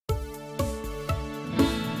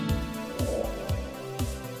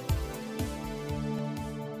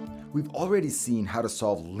We've already seen how to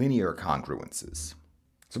solve linear congruences.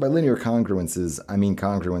 So by linear congruences, I mean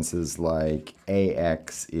congruences like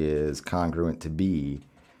AX is congruent to B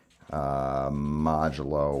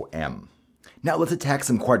modulo M. Now let's attack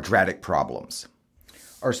some quadratic problems.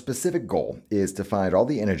 Our specific goal is to find all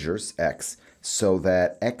the integers x so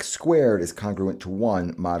that x squared is congruent to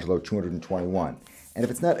 1 modulo 221. And if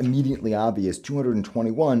it's not immediately obvious,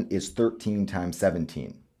 221 is 13 times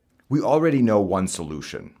 17. We already know one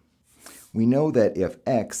solution. We know that if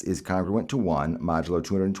x is congruent to 1 modulo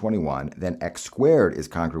 221, then x squared is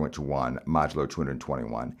congruent to 1 modulo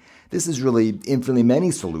 221. This is really infinitely many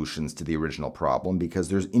solutions to the original problem because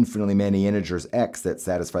there's infinitely many integers x that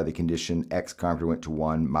satisfy the condition x congruent to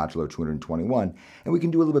 1 modulo 221. And we can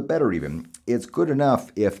do a little bit better even. It's good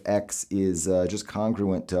enough if x is just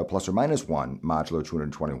congruent to plus or minus 1 modulo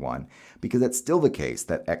 221 because that's still the case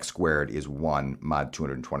that x squared is 1 mod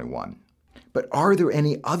 221. But are there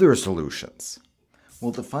any other solutions?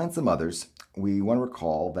 Well, to find some others, we want to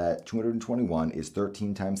recall that 221 is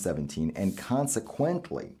 13 times 17, and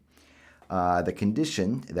consequently, the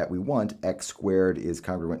condition that we want, x squared is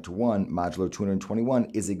congruent to 1 modulo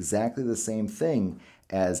 221, is exactly the same thing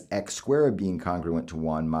as x squared being congruent to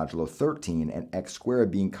 1 modulo 13 and x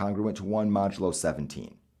squared being congruent to 1 modulo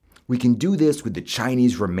 17. We can do this with the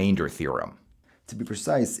Chinese remainder theorem. To be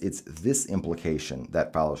precise, it's this implication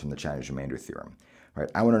that follows from the Chinese remainder theorem.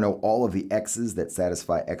 Right? I want to know all of the x's that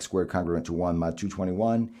satisfy x squared congruent to 1 mod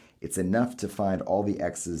 221. It's enough to find all the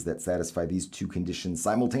x's that satisfy these two conditions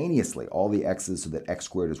simultaneously. All the x's so that x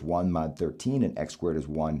squared is 1 mod 13 and x squared is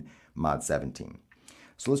 1 mod 17.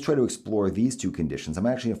 So let's try to explore these two conditions. I'm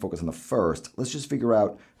actually going to focus on the first. Let's just figure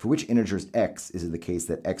out for which integers x is it the case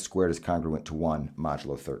that x squared is congruent to 1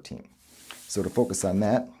 modulo 13. So to focus on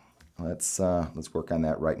that, let's work on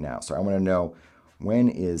that right now. So I want to know when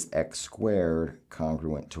is x squared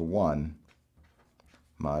congruent to 1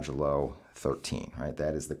 modulo 13, right?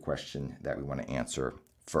 That is the question that we want to answer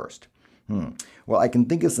first. Well, I can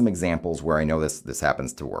think of some examples where I know this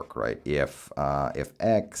happens to work, right? If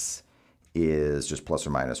x is just plus or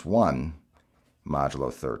minus 1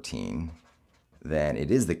 modulo 13, then it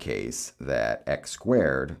is the case that x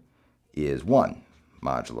squared is 1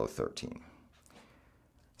 modulo 13.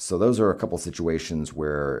 So those are a couple situations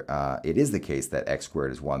where it is the case that x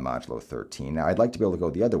squared is 1 modulo 13. Now, I'd like to be able to go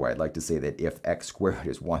the other way. I'd like to say that if x squared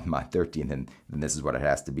is 1 mod 13, then this is what it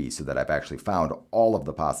has to be, so that I've actually found all of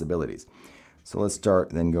the possibilities. So let's start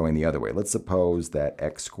then going the other way. Let's suppose that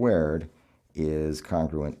x squared is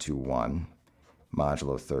congruent to 1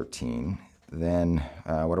 modulo 13. Then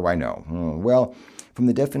what do I know? Well, from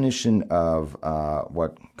the definition of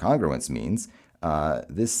what congruence means,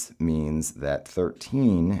 this means that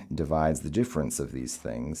 13 divides the difference of these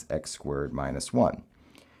things, x squared minus 1.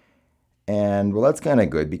 And, well, that's kind of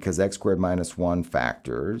good because x squared minus 1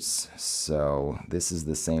 factors. So this is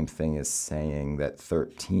the same thing as saying that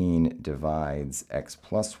 13 divides x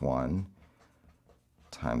plus 1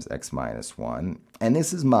 times x minus 1. And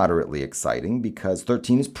this is moderately exciting because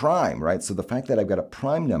 13 is prime, right? So the fact that I've got a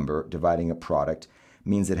prime number dividing a product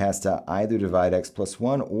means it has to either divide x plus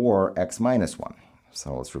 1 or x minus 1.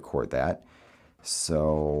 So let's record that.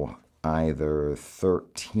 So either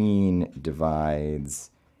 13 divides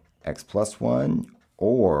x plus 1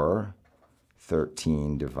 or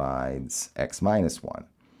 13 divides x minus 1.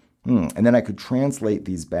 And then I could translate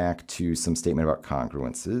these back to some statement about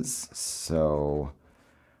congruences. So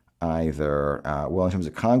either, well, in terms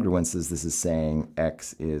of congruences, this is saying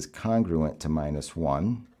x is congruent to minus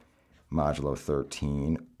 1 modulo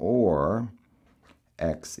 13, or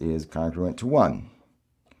x is congruent to 1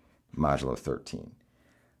 modulo 13.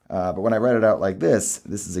 But when I write it out like this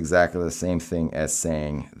is exactly the same thing as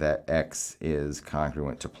saying that x is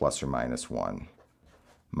congruent to plus or minus 1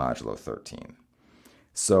 modulo 13.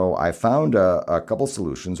 So I found a couple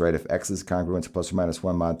solutions, right? If x is congruent to plus or minus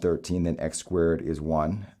 1 mod 13, then x squared is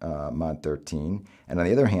 1 mod 13. And on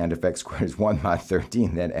the other hand, if x squared is 1 mod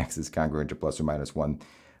 13, then x is congruent to plus or minus 1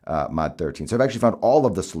 mod 13. So I've actually found all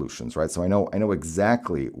of the solutions, right? So I know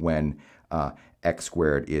exactly when x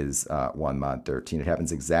squared is 1 mod 13. It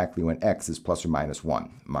happens exactly when x is plus or minus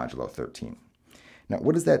 1 modulo 13. Now,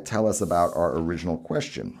 what does that tell us about our original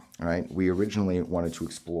question, right? We originally wanted to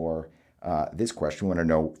explore this question. We want to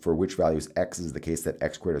know for which values x is the case that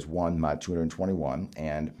x squared is 1 mod 221,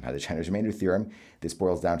 and by the Chinese remainder theorem, this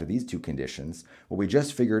boils down to these two conditions. Well, we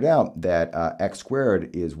just figured out that x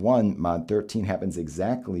squared is 1 mod 13 happens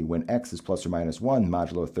exactly when x is plus or minus 1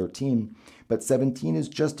 modulo 13, but 17 is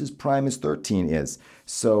just as prime as 13 is.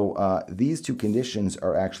 So these two conditions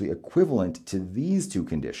are actually equivalent to these two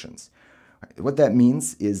conditions, What that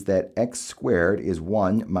means is that x squared is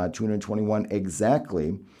 1 mod 221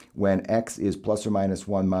 exactly when x is plus or minus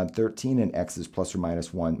 1 mod 13 and x is plus or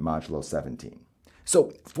minus 1 modulo 17.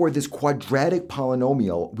 So for this quadratic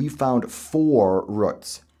polynomial, we found 4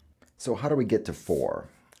 roots. So how do we get to 4?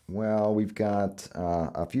 Well, we've got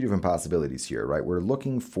a few different possibilities here, right? We're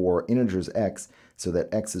looking for integers x so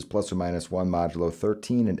that x is plus or minus 1 modulo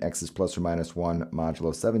 13 and x is plus or minus 1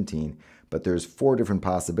 modulo 17. But there's 4 different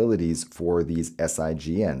possibilities for these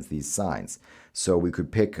SIGNs, these signs. So we could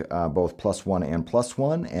pick both plus 1 and plus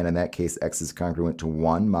 1, and in that case, x is congruent to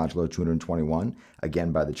 1 modulo 221,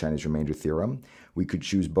 again by the Chinese remainder theorem. We could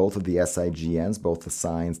choose both of the SIGNs, both the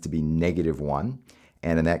signs, to be negative 1,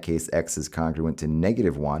 and in that case, x is congruent to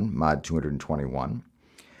negative 1 mod 221.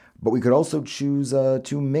 But we could also choose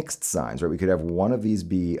 2 mixed signs, right? We could have one of these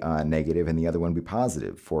be negative and the other one be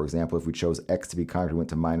positive. For example, if we chose x to be congruent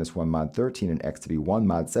to minus 1 mod 13 and x to be 1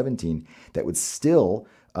 mod 17, that would still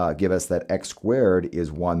give us that x squared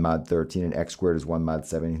is 1 mod 13 and x squared is 1 mod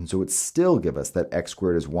 17. So it would still give us that x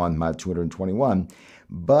squared is 1 mod 221.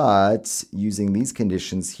 But using these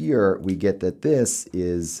conditions here, we get that this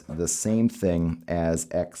is the same thing as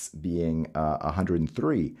x being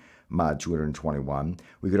 103 mod 221.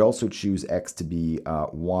 We could also choose x to be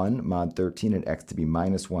 1 mod 13 and x to be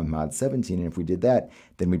minus 1 mod 17. And if we did that,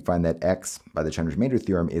 then we'd find that x, by the Chinese remainder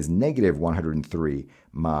theorem, is negative 103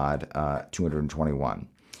 mod 221.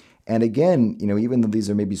 And again, even though these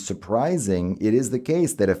are maybe surprising, it is the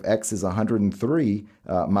case that if x is 103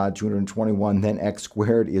 mod 221, then x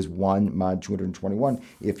squared is 1 mod 221.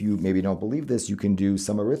 If you maybe don't believe this, you can do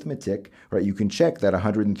some arithmetic, right? You can check that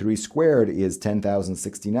 103 squared is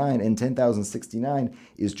 10,069, and 10,069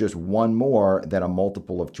 is just one more than a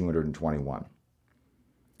multiple of 221.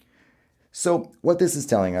 So what this is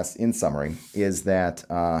telling us, in summary, is that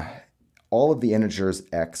all of the integers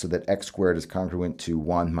x, so that x squared is congruent to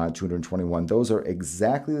 1 mod 221, those are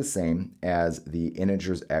exactly the same as the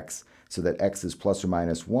integers x, so that x is plus or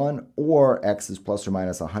minus 1, or x is plus or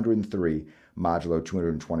minus 103 modulo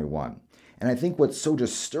 221. And I think what's so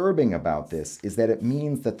disturbing about this is that it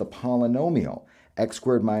means that the polynomial x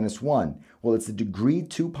squared minus 1, well, it's a degree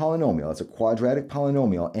 2 polynomial, it's a quadratic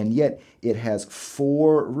polynomial, and yet it has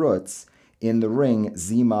 4 roots in the ring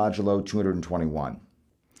z modulo 221.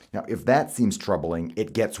 Now, if that seems troubling,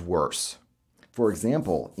 it gets worse. For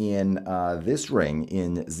example, in this ring,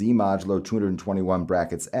 in z modulo 221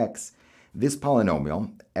 brackets x, this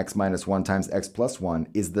polynomial, x minus 1 times x plus 1,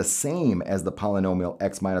 is the same as the polynomial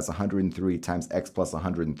x minus 103 times x plus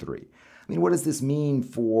 103. I mean, what does this mean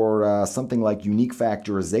for something like unique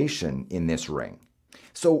factorization in this ring?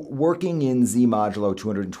 So working in z modulo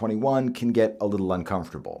 221 can get a little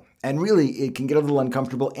uncomfortable. And really, it can get a little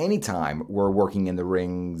uncomfortable anytime we're working in the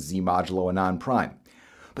ring z modulo a non-prime.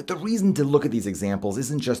 But the reason to look at these examples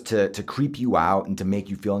isn't just to creep you out and to make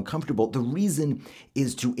you feel uncomfortable. The reason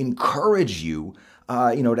is to encourage you,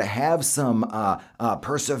 to have some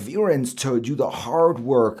perseverance to do the hard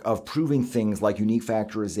work of proving things like unique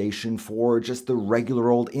factorization for just the regular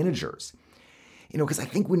old integers. Because I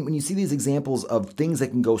think when you see these examples of things that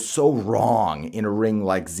can go so wrong in a ring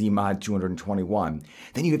like z mod 221,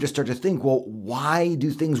 then you have to start to think, well, why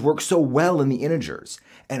do things work so well in the integers?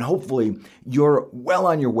 And hopefully you're well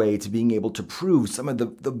on your way to being able to prove some of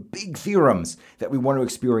the big theorems that we want to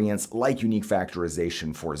experience, like unique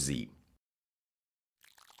factorization for z.